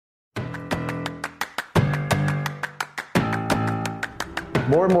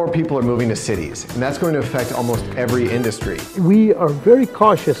More and more people are moving to cities, and that's going to affect almost every industry. We are very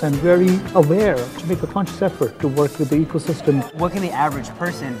cautious and very aware to make a conscious effort to work with the ecosystem. What can the average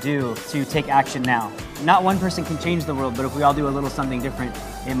person do to take action now? Not one person can change the world, but if we all do a little something different,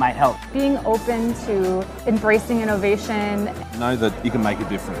 it might help. Being open to embracing innovation. Know that you can make a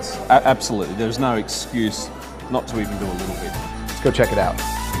difference. Absolutely. There's no excuse not to even do a little bit. Let's go check it out.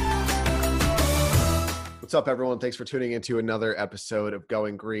 What's up, everyone? Thanks for tuning into another episode of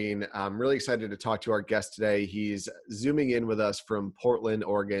Going Green. I'm really excited to talk to our guest today. He's zooming in with us from Portland,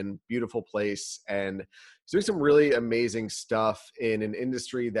 Oregon, beautiful place, and he's doing some really amazing stuff in an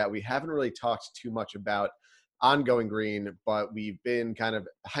industry that we haven't really talked too much about on Going Green, but we've been kind of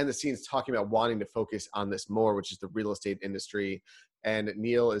behind the scenes talking about wanting to focus on this more, which is the real estate industry. And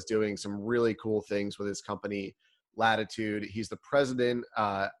Neal is doing some really cool things with his company, Latitude. He's the president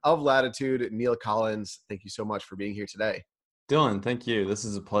of Latitude. Neal Collins, thank you so much for being here today. Dylan, thank you. This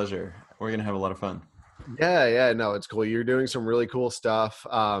is a pleasure. We're going to have a lot of fun. Yeah, no, it's cool. You're doing some really cool stuff.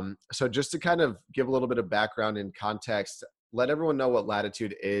 So just to kind of give a little bit of background and context, let everyone know what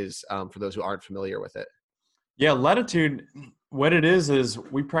Latitude is for those who aren't familiar with it. Yeah, Latitude, what it is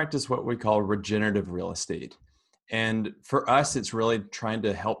we practice what we call regenerative real estate. And for us, it's really trying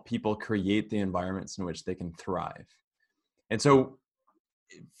to help people create the environments in which they can thrive. And so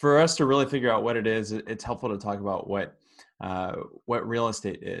for us to really figure out what it is, it's helpful to talk about what real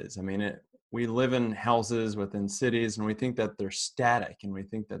estate is. I mean, we live in houses within cities, and we think that they're static, and we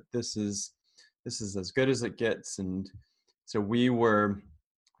think that this is as good as it gets. And so we were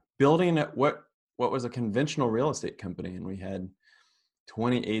building what was a conventional real estate company, and we had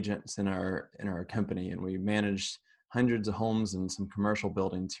 20 agents in our company, and we managed hundreds of homes and some commercial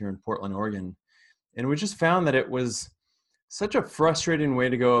buildings here in Portland, Oregon. And we just found that it was such a frustrating way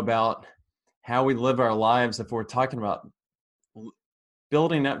to go about how we live our lives if we're talking about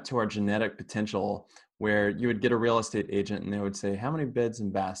building up to our genetic potential, where you would get a real estate agent and they would say, how many beds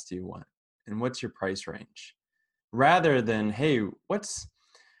and baths do you want? And what's your price range? Rather than, hey, what's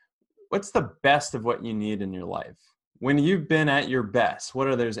the best of what you need in your life? When you've been at your best, what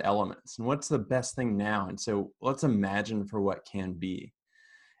are those elements? And what's the best thing now? And so let's imagine for what can be.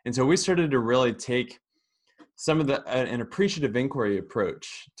 And so we started to really take some of an appreciative inquiry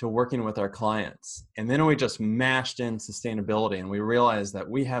approach to working with our clients. And then we just mashed in sustainability, and we realized that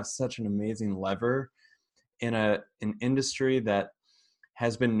we have such an amazing lever in an industry that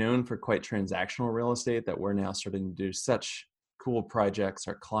has been known for quite transactional real estate, that we're now starting to do such cool projects.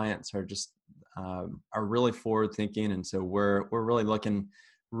 Our clients are just are really forward thinking, and so we're really looking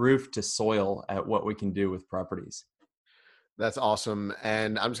roof to soil at what we can do with properties. That's awesome.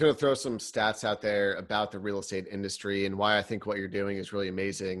 And I'm just going to throw some stats out there about the real estate industry and why I think what you're doing is really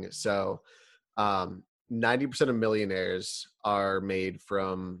amazing. So 90% of millionaires are made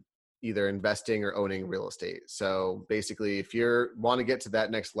from either investing or owning real estate. So basically, if you want to get to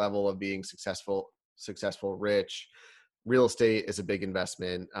that next level of being successful, rich, real estate is a big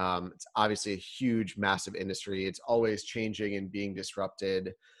investment. It's obviously a huge, massive industry. It's always changing and being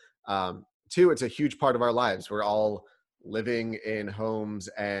disrupted. Two, it's a huge part of our lives. We're all living in homes,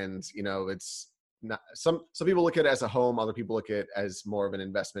 and it's not, some people look at it as a home, other people look at it as more of an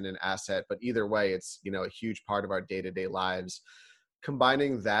investment and asset. But either way, it's a huge part of our day-to-day lives.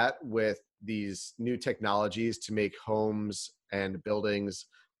 Combining that with these new technologies to make homes and buildings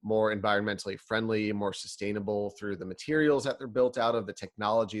more environmentally friendly, more sustainable through the materials that they're built out of, the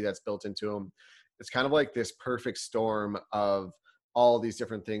technology that's built into them. It's kind of like this perfect storm of all these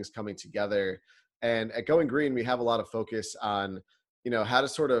different things coming together. And at Going Green, we have a lot of focus on, how to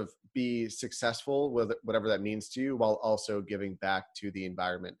sort of be successful with whatever that means to you, while also giving back to the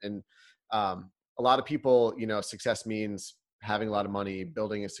environment. And a lot of people, success means having a lot of money,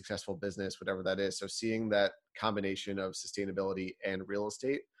 building a successful business, whatever that is. So seeing that combination of sustainability and real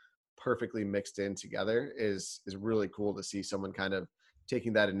estate perfectly mixed in together is really cool to see someone kind of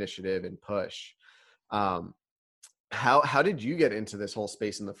taking that initiative and push. How did you get into this whole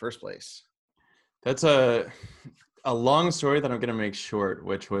space in the first place? That's a long story that I'm going to make short,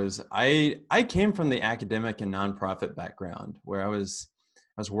 which was I came from the academic and nonprofit background, where I was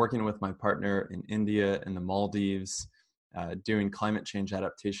working with my partner in India and the Maldives, doing climate change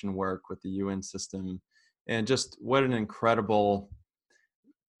adaptation work with the UN system. And just what an incredible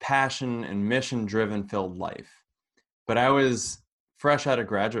passion and mission-driven filled life. But I was fresh out of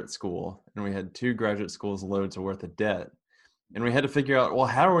graduate school, and we had 2 graduate schools loads worth of debt. And we had to figure out, well,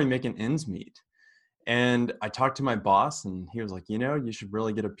 how are we making ends meet? And I talked to my boss, and he was like, you should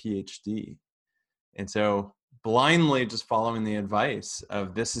really get a PhD. And so blindly just following the advice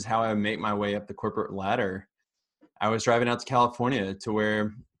of this is how I make my way up the corporate ladder, I was driving out to California to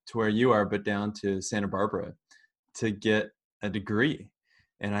where you are, but down to Santa Barbara to get a degree.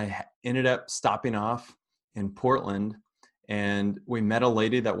 And I ended up stopping off in Portland, and we met a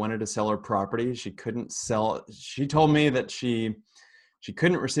lady that wanted to sell her property. She couldn't sell. She told me that she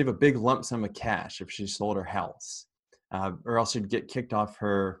couldn't receive a big lump sum of cash if she sold her house, or else she'd get kicked off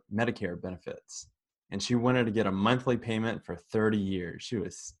her Medicare benefits. And she wanted to get a monthly payment for 30 years. She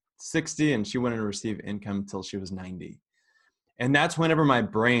was 60 and she wanted to receive income until she was 90. And that's whenever my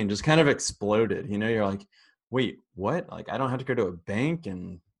brain just kind of exploded. You know, you're like, wait, what? Like, I don't have to go to a bank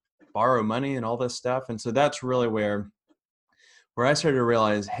and borrow money and all this stuff. And so that's really where I started to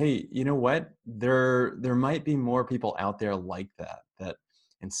realize, hey, you know what? There might be more people out there like that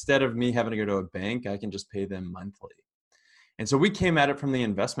instead of me having to go to a bank, I can just pay them monthly. And so we came at it from the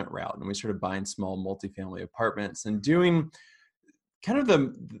investment route, and we started buying small multifamily apartments and doing kind of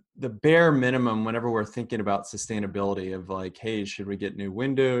the bare minimum whenever we're thinking about sustainability of like, hey, should we get new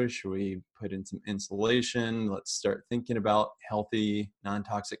windows? Should we put in some insulation? Let's start thinking about healthy,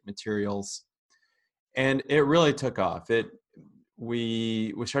 non-toxic materials. And it really took off.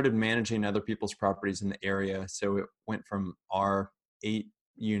 We started managing other people's properties in the area. So it went from our 8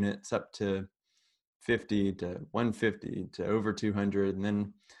 units up to 50 to 150 to over 200. And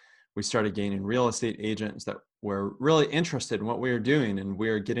then we started gaining real estate agents that were really interested in what we were doing. And we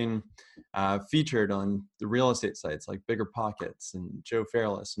were getting featured on the real estate sites like Bigger Pockets and Joe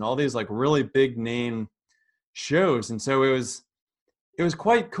Fairless and all these like really big name shows. And so it was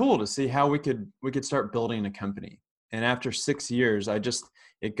quite cool to see how we could start building a company. And after 6 years,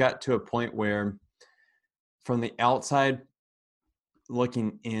 it got to a point where from the outside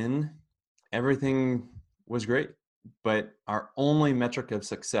looking in, everything was great, but our only metric of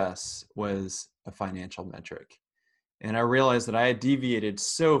success was a financial metric. And I realized that I had deviated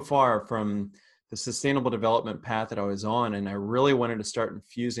so far from the sustainable development path that I was on, and I really wanted to start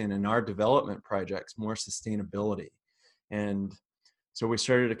infusing in our development projects more sustainability. And so we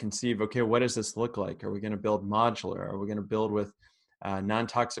started to conceive, okay, what does this look like? Are we going to build modular? Are we going to build with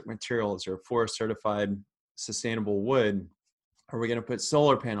non-toxic materials or forest certified sustainable wood? Are we going to put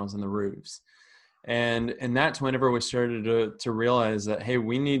solar panels on the roofs? And that's whenever we started to realize that, hey,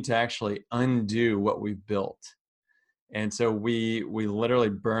 we need to actually undo what we built. And so we literally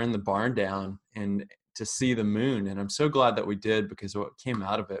burned the barn down and to see the moon. And I'm so glad that we did, because what came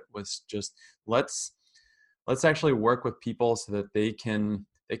out of it was just, let's actually work with people so that they can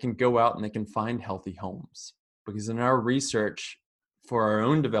go out and they can find healthy homes. Because in our research for our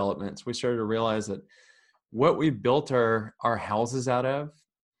own developments, we started to realize that what we built our houses out of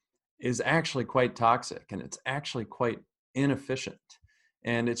is actually quite toxic, and it's actually quite inefficient,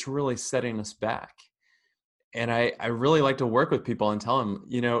 and it's really setting us back. And I really like to work with people and tell them,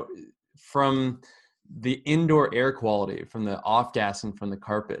 you know, from the indoor air quality, from the off-gassing from the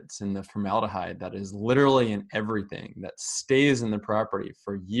carpets and the formaldehyde that is literally in everything that stays in the property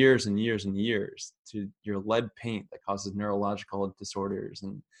for years and years and years, to your lead paint that causes neurological disorders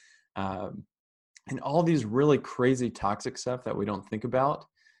and all these really crazy toxic stuff that we don't think about,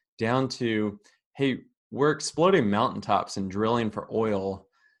 down to, hey, we're exploding mountaintops and drilling for oil,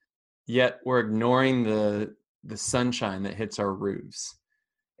 yet we're ignoring the sunshine that hits our roofs.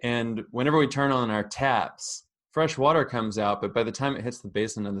 And whenever we turn on our taps, fresh water comes out, but by the time it hits the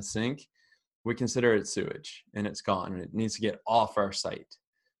basin of the sink, we consider it sewage and it's gone and it needs to get off our site.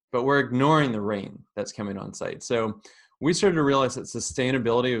 But we're ignoring the rain that's coming on site. So we started to realize that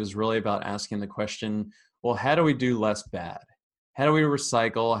sustainability was really about asking the question, well, how do we do less bad? How do we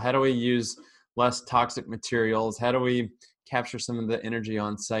recycle? How do we use less toxic materials? How do we capture some of the energy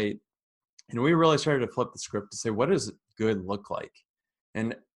on site? And we really started to flip the script to say, what does good look like?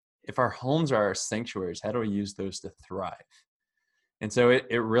 And if our homes are our sanctuaries, how do we use those to thrive? And so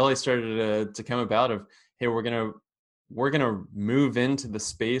it really started to come about of, hey, we're gonna move into the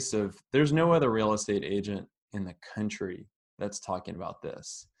space of, there's no other real estate agent in the country that's talking about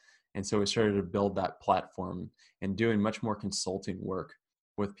this. And so we started to build that platform and doing much more consulting work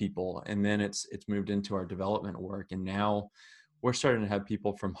with people. And then it's moved into our development work. And now we're starting to have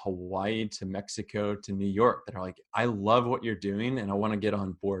people from Hawaii to Mexico to New York that are like, I love what you're doing and I want to get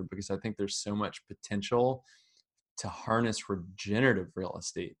on board, because I think there's so much potential to harness regenerative real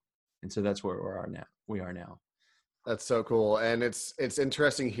estate. And so that's where we are now. That's so cool. And it's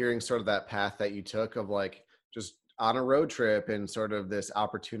interesting hearing sort of that path that you took of like just on a road trip, and sort of this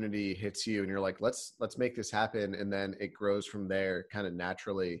opportunity hits you and you're like, let's make this happen. And then it grows from there kind of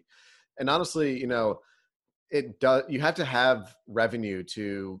naturally. And honestly, you know, you have to have revenue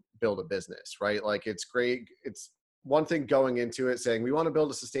to build a business, right? Like, it's great. It's one thing going into it saying we want to build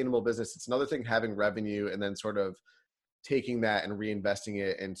a sustainable business. It's another thing having revenue and then sort of taking that and reinvesting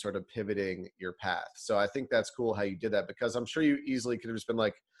it and sort of pivoting your path. So I think that's cool how you did that, because I'm sure you easily could have just been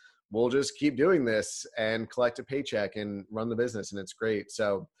like, we'll just keep doing this and collect a paycheck and run the business, and it's great.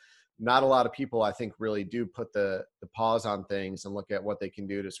 So not a lot of people, I think, really do put the pause on things and look at what they can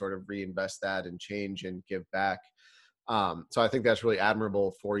do to sort of reinvest that and change and give back. So I think that's really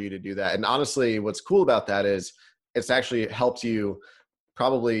admirable for you to do that. And honestly, what's cool about that is it's actually helped you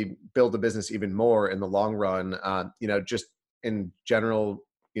probably build the business even more in the long run. Just in general,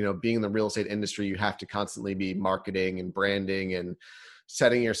 being in the real estate industry, you have to constantly be marketing and branding and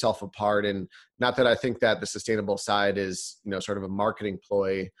setting yourself apart. And not that I think that the sustainable side is, sort of a marketing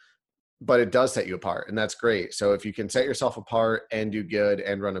ploy, but it does set you apart, and that's great. So if you can set yourself apart and do good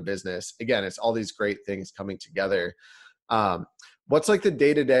and run a business, again, it's all these great things coming together. What's like the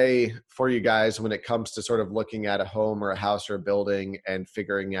day-to-day for you guys when it comes to sort of looking at a home or a house or a building and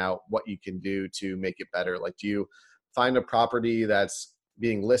figuring out what you can do to make it better? Like, do you find a property that's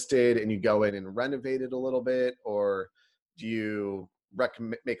being listed and you go in and renovate it a little bit, or do you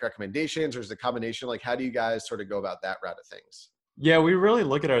make recommendations, or is it a combination? Like, how do you guys sort of go about that route of things? Yeah, we really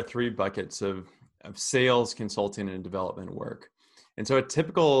look at our 3 buckets of sales, consulting, and development work. And so a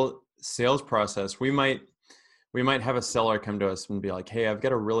typical sales process, we might have a seller come to us and be like, hey, I've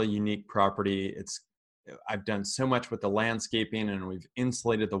got a really unique property. I've done so much with the landscaping, and we've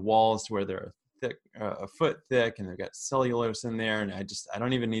insulated the walls to where they're a foot thick, and they've got cellulose in there, and I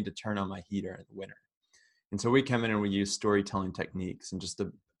don't even need to turn on my heater in the winter. And so we come in and we use storytelling techniques and just a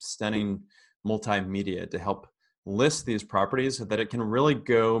stunning multimedia to help list these properties so that it can really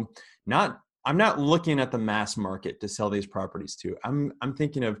go. I'm not looking at the mass market to sell these properties to. I'm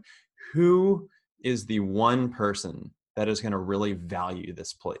thinking of who is the one person that is going to really value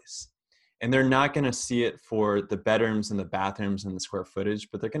this place. And they're not going to see it for the bedrooms and the bathrooms and the square footage,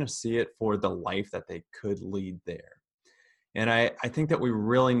 but they're going to see it for the life that they could lead there. And I think that we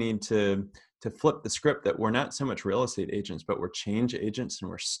really need to flip the script, that we're not so much real estate agents, but we're change agents and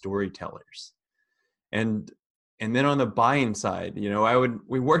we're storytellers. And then on the buying side,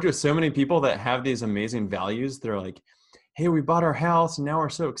 we worked with so many people that have these amazing values. They're like, hey, we bought our house and now we're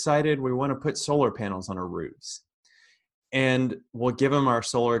so excited. We want to put solar panels on our roofs. And we'll give them our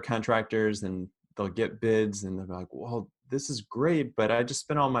solar contractors and they'll get bids, and they're like, well, this is great, but I just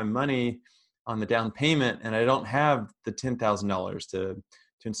spent all my money on the down payment and I don't have the $10,000 to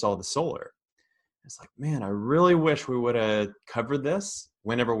install the solar. It's like, man, I really wish we would have covered this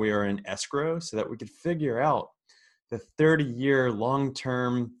whenever we are in escrow so that we could figure out the 30-year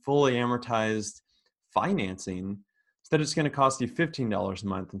long-term fully amortized financing, so that it's going to cost you $15 a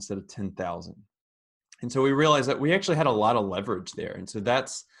month instead of $10,000. And so we realized that we actually had a lot of leverage there. And so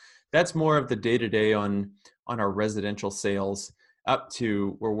that's more of the day-to-day on our residential sales, up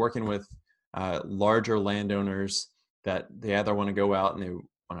to we're working with larger landowners that they either want to go out and they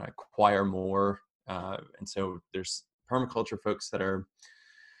want to acquire more. And so there's permaculture folks that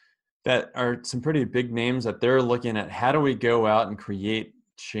are some pretty big names that they're looking at. How do we go out and create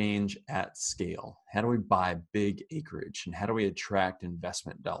change at scale? How do we buy big acreage, and how do we attract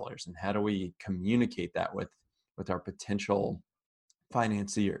investment dollars, and how do we communicate that with our potential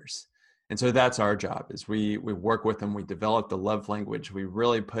financiers? And so that's our job, is we work with them. We develop the love language. We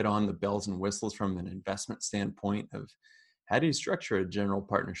really put on the bells and whistles from an investment standpoint of how do you structure a general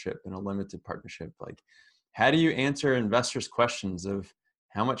partnership and a limited partnership? Like, how do you answer investors' questions of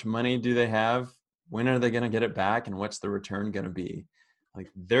how much money do they have? When are they going to get it back? And what's the return going to be? Like,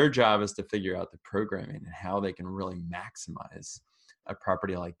 their job is to figure out the programming and how they can really maximize a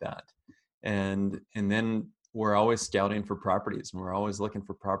property like that. And then we're always scouting for properties, and we're always looking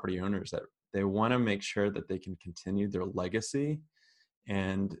for property owners that they want to make sure that they can continue their legacy.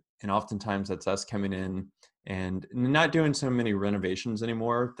 And oftentimes that's us coming in and not doing so many renovations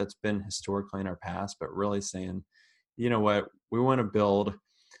anymore. That's been historically in our past, but really saying, you know what, we want to build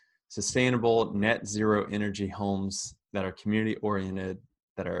sustainable net zero energy homes that are community oriented,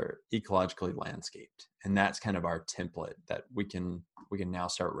 that are ecologically landscaped. And that's kind of our template that we can now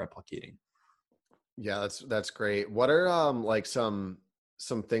start replicating. Yeah, that's great. What are like some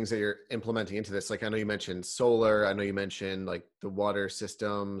things that you're implementing into this? Like, I know you mentioned solar, I know you mentioned like the water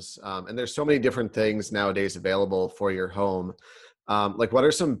systems, and there's so many different things nowadays available for your home. Like, what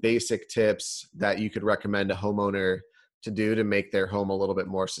are some basic tips that you could recommend a homeowner to do to make their home a little bit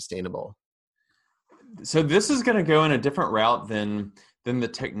more sustainable? So this is going to go in a different route than the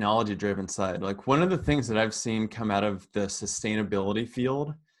technology driven side. Like, one of the things that I've seen come out of the sustainability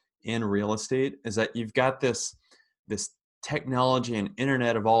field in real estate is that you've got this technology and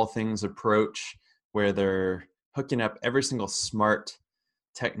internet of all things approach, where they're hooking up every single smart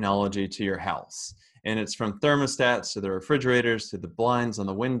technology to your house. And it's from thermostats to the refrigerators to the blinds on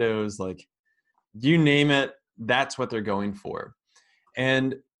the windows, like you name it, that's what they're going for.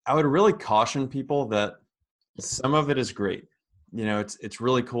 And I would really caution people that some of it is great. It's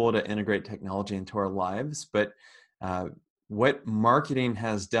really cool to integrate technology into our lives, but what marketing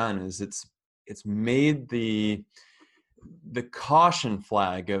has done is it's made the caution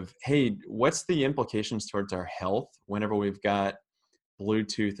flag of, hey, what's the implications towards our health whenever we've got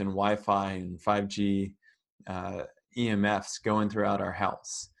Bluetooth and Wi-Fi and 5G EMFs going throughout our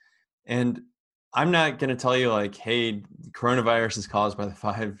house. And I'm not going to tell you like, hey, coronavirus is caused by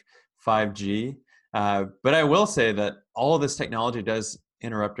the 5G, but I will say that all of this technology does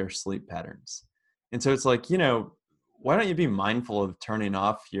interrupt our sleep patterns. And so it's like, why don't you be mindful of turning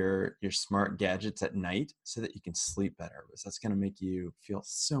off your smart gadgets at night so that you can sleep better? Because that's going to make you feel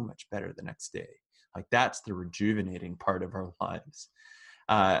so much better the next day. Like that's the rejuvenating part of our lives.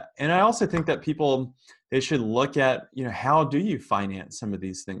 And I also think that people, they should look at, how do you finance some of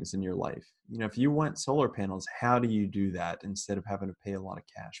these things in your life? If you want solar panels, how do you do that instead of having to pay a lot of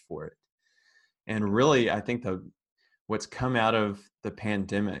cash for it? And really, I think what's come out of the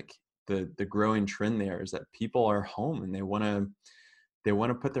pandemic, the growing trend there is that people are home and they want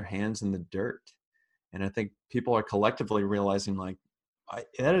to put their hands in the dirt. And I think people are collectively realizing like,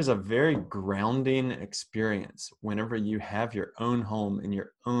 that is a very grounding experience whenever you have your own home and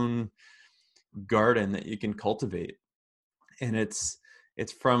your own garden that you can cultivate. And it's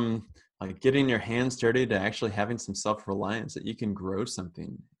from like getting your hands dirty to actually having some self-reliance that you can grow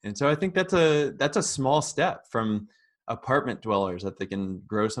something. And so I think that's a small step from apartment dwellers that they can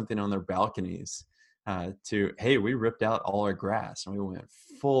grow something on their balconies to, hey, we ripped out all our grass and we went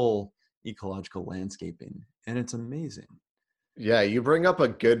full ecological landscaping. And it's amazing. Yeah, you bring up a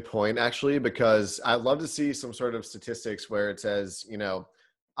good point, actually, because I'd love to see some sort of statistics where it says,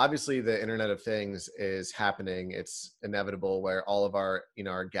 obviously the Internet of Things is happening. It's inevitable where all of our,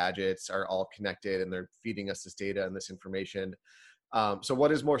 our gadgets are all connected and they're feeding us this data and this information. So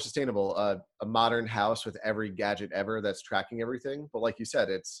what is more sustainable? A modern house with every gadget ever that's tracking everything? But like you said,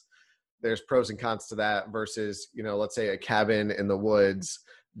 there's pros and cons to that versus, let's say a cabin in the woods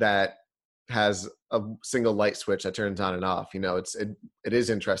that has a single light switch that turns on and off. It is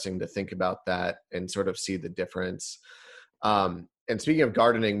interesting to think about that and sort of see the difference. And speaking of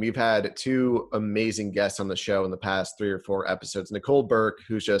gardening, we've had two amazing guests on the show in the past 3 or 4 episodes. Nicole Burke,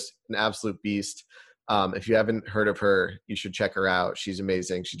 who's just an absolute beast. If you haven't heard of her, you should check her out. She's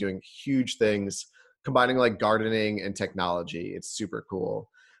amazing. She's doing huge things, combining like gardening and technology. It's super cool.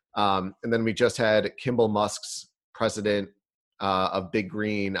 And then we just had Kimball Musk's president of Big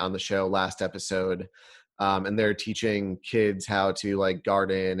Green on the show last episode. And they're teaching kids how to like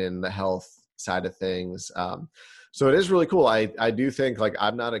garden and the health side of things. So it is really cool. I do think like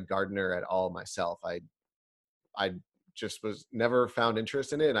I'm not a gardener at all myself. I just was never found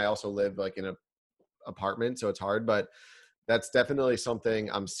interest in it. And I also live like in an apartment, so it's hard, but that's definitely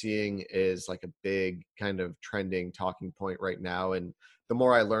something I'm seeing is like a big kind of trending talking point right now. And the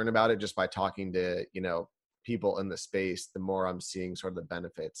more I learn about it just by talking to, people in the space, the more I'm seeing sort of the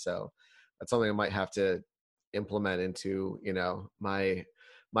benefits. So that's something I might have to implement into,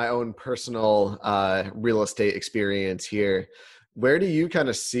 my own personal real estate experience here. Where do you kind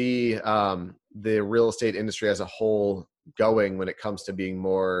of see the real estate industry as a whole going when it comes to being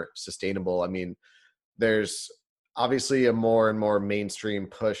more sustainable? I mean, there's obviously a more and more mainstream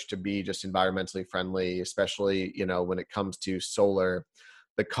push to be just environmentally friendly, especially, when it comes to solar.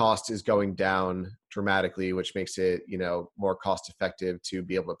 The cost is going down dramatically, which makes it, more cost effective to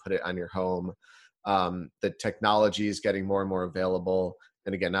be able to put it on your home. The technology is getting more and more available.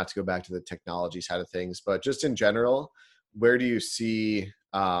 And again, not to go back to the technology side of things, but just in general, where do you see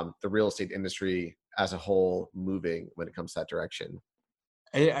the real estate industry as a whole moving when it comes to that direction?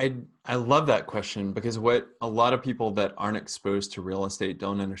 I love that question because what a lot of people that aren't exposed to real estate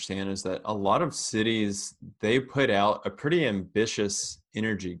don't understand is that a lot of cities, they put out a pretty ambitious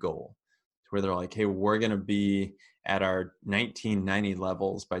energy goal where they're like, hey, we're going to be at our 1990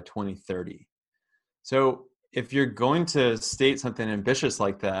 levels by 2030. So if you're going to state something ambitious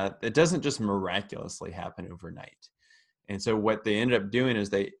like that, it doesn't just miraculously happen overnight. And so what they end up doing is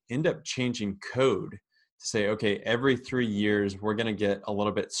they end up changing code to say, okay, every 3 years, we're going to get a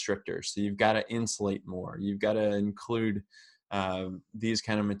little bit stricter. So you've got to insulate more. You've got to include these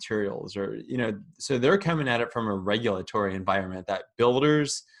kind of materials so they're coming at it from a regulatory environment that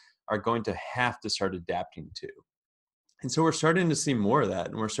builders are going to have to start adapting to. And so we're starting to see more of that.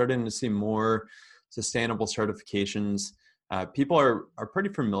 And we're starting to see more sustainable certifications. People are pretty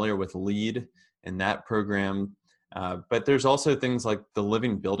familiar with LEED and that program. But there's also things like the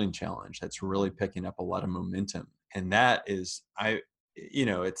Living Building Challenge that's really picking up a lot of momentum. And that is,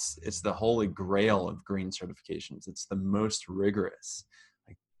 it's the holy grail of green certifications. It's the most rigorous.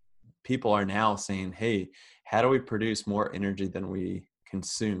 Like, people are now saying, hey, how do we produce more energy than we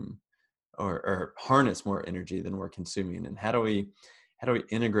consume, or harness more energy than we're consuming? And how do we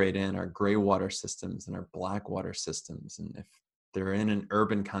integrate in our gray water systems and our black water systems? And if they're in an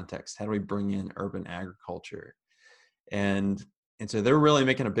urban context, how do we bring in urban agriculture? And so they're really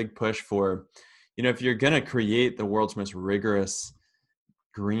making a big push for, if you're going to create the world's most rigorous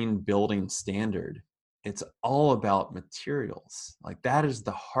green building standard, it's all about materials. Like, that is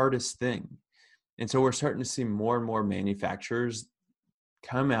the hardest thing. And so we're starting to see more and more manufacturers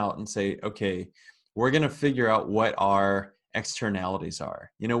come out and say, okay, we're going to figure out what our externalities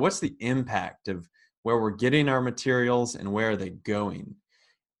are. What's the impact of where we're getting our materials and where are they going?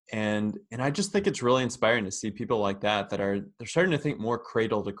 And I just think it's really inspiring to see people like that they're starting to think more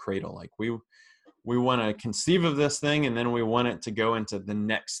cradle to cradle. Like, we want to conceive of this thing, and then we want it to go into the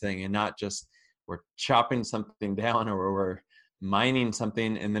next thing, and not just we're chopping something down or we're mining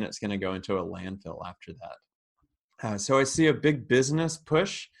something and then it's going to go into a landfill after that. So I see a big business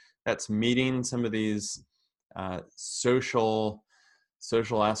push that's meeting some of these social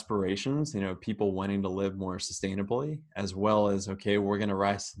aspirations, people wanting to live more sustainably, as well as, okay, we're going to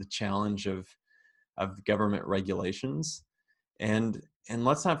rise to the challenge of government regulations. And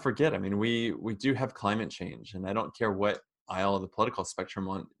let's not forget, I mean, we do have climate change, and I don't care what aisle of the political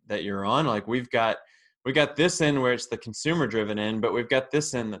spectrum that you're on. Like, we got this end where it's the consumer driven end, but we've got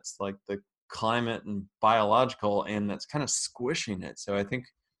this end that's like the climate and biological, and that's kind of squishing it. So I think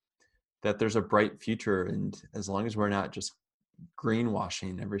that there's a bright future, and as long as we're not just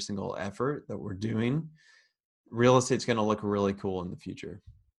greenwashing every single effort that we're doing, real estate's going to look really cool in the future.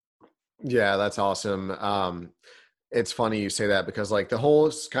 Yeah, that's awesome. It's funny you say that, because like the whole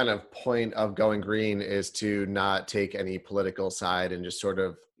kind of point of going green is to not take any political side and just sort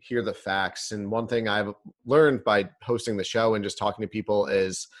of hear the facts. And one thing I've learned by hosting the show and just talking to people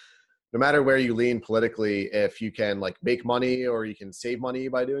is, no matter where you lean politically, if you can like make money or you can save money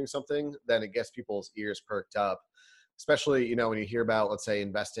by doing something, then it gets people's ears perked up. Especially, when you hear about, let's say,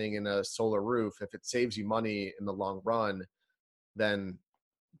 investing in a solar roof, if it saves you money in the long run, then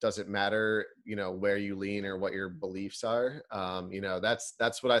does it matter, where you lean or what your beliefs are?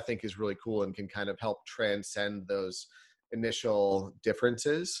 That's what I think is really cool and can kind of help transcend those initial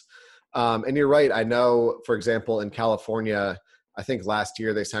differences. And you're right. I know, for example, in California, I think last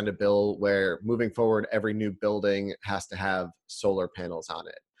year they signed a bill where moving forward, every new building has to have solar panels on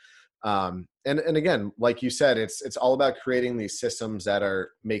it. And again, like you said, it's all about creating these systems that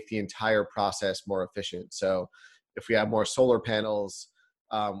make the entire process more efficient. So if we have more solar panels,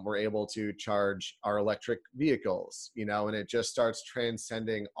 we're able to charge our electric vehicles, and it just starts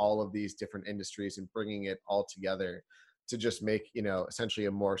transcending all of these different industries and bringing it all together to just make, essentially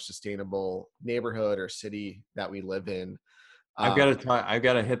a more sustainable neighborhood or city that we live in. I've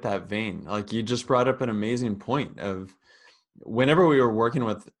got to hit that vein. Like, you just brought up an amazing point of, whenever we were working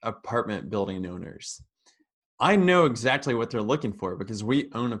with apartment building owners, I know exactly what they're looking for, because we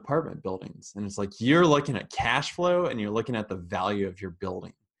own apartment buildings. And it's like, you're looking at cash flow and you're looking at the value of your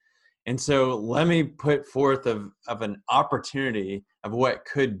building. And so let me put forth of an opportunity of what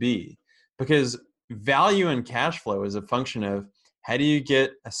could be, because value and cash flow is a function of, how do you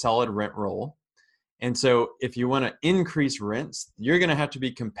get a solid rent roll? And so if you want to increase rents, you're going to have to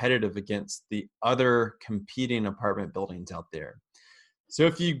be competitive against the other competing apartment buildings out there. So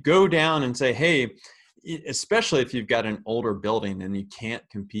if you go down and say, hey, especially if you've got an older building and you can't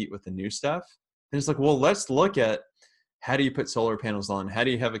compete with the new stuff, then it's like, well, let's look at, how do you put solar panels on? How do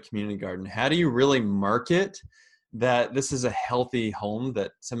you have a community garden? How do you really market that this is a healthy home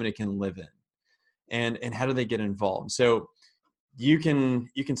that somebody can live in? And how do they get involved? So you can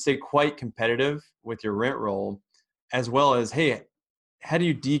stay quite competitive with your rent roll, as well as, hey, how do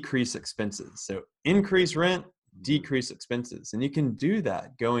you decrease expenses? So increase rent, decrease expenses. And you can do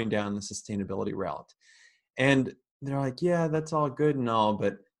that going down the sustainability route. And they're like, yeah, that's all good and all,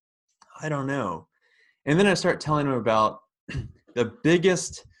 but I don't know. And then I start telling them about the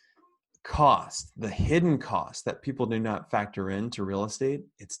biggest cost, the hidden cost that people do not factor into real estate.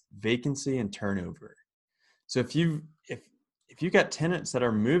 It's vacancy and turnover. So if you've got tenants that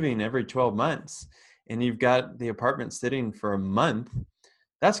are moving every 12 months and you've got the apartment sitting for a month,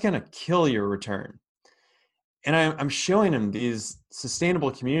 that's going to kill your return. And I'm showing them these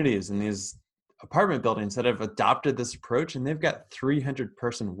sustainable communities and these apartment buildings that have adopted this approach, and they've got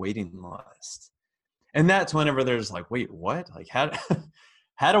 300-person waiting list. And that's whenever there's like, wait, what? Like, how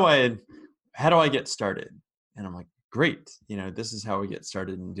do I get started? And I'm like, great, this is how we get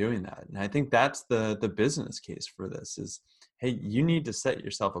started in doing that. And I think that's the business case for this is, hey, you need to set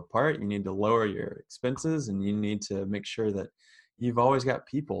yourself apart. You need to lower your expenses, and you need to make sure that you've always got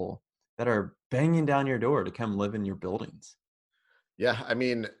people that are banging down your door to come live in your buildings. Yeah, I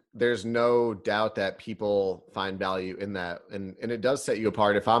mean, there's no doubt that people find value in that. And it does set you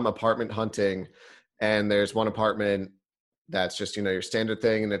apart. If I'm apartment hunting and there's one apartment that's just, your standard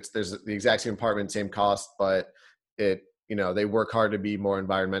thing, and there's the exact same apartment, same cost, but they work hard to be more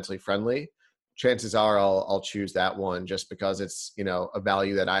environmentally friendly, chances are I'll choose that one just because it's, a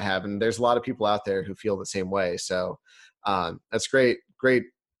value that I have. And there's a lot of people out there who feel the same way. So that's great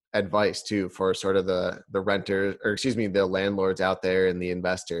advice too for sort of the renters, or excuse me, the landlords out there and the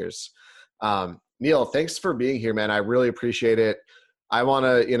investors. Neal, thanks for being here, man. I really appreciate it. I want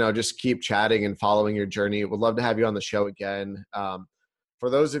to, just keep chatting and following your journey. Would love to have you on the show again. For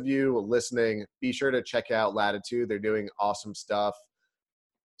those of you listening, be sure to check out Latitude. They're doing awesome stuff.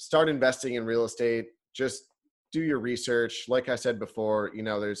 Start investing in real estate. Just do your research. Like I said before,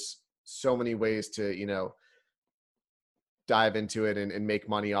 there's so many ways to, dive into it and make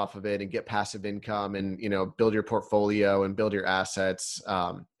money off of it and get passive income and, build your portfolio and build your assets.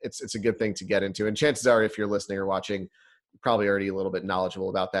 It's a good thing to get into. And chances are, if you're listening or watching, you're probably already a little bit knowledgeable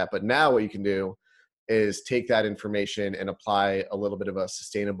about that. But now what you can do is take that information and apply a little bit of a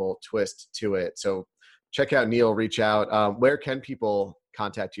sustainable twist to it. So check out Neal, reach out. Where can people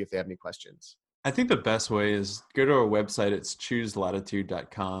contact you if they have any questions? I think the best way is go to our website. It's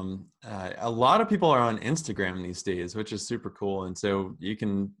chooselatitude.com. A lot of people are on Instagram these days, which is super cool. And so you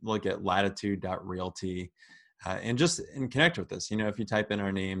can look at latitude.realty and connect with us. If you type in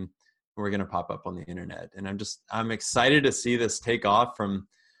our name, we're going to pop up on the internet. And I'm excited to see this take off from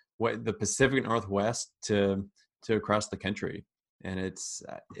the Pacific Northwest to across the country. And it's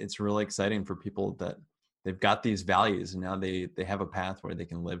really exciting for people that they've got these values and now they have a path where they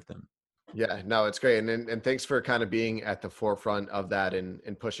can live them. Yeah, no, it's great. And thanks for kind of being at the forefront of that and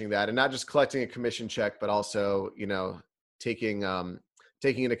pushing that, and not just collecting a commission check, but also, taking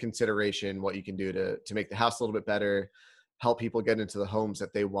into consideration what you can do to make the house a little bit better, help people get into the homes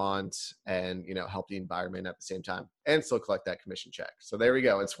that they want, and, help the environment at the same time and still collect that commission check. So there we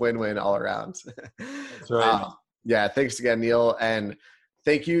go. It's win-win all around. That's right. Yeah. Thanks again, Neal. And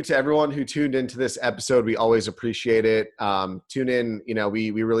thank you to everyone who tuned into this episode. We always appreciate it. Tune in.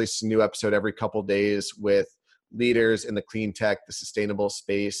 We release a new episode every couple days with leaders in the clean tech, the sustainable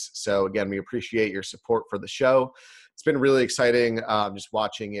space. So again, we appreciate your support for the show. It's been really exciting just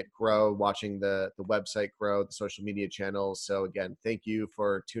watching it grow, watching the website grow, the social media channels. So again, thank you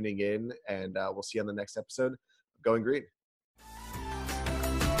for tuning in, and we'll see you on the next episode of Going Green.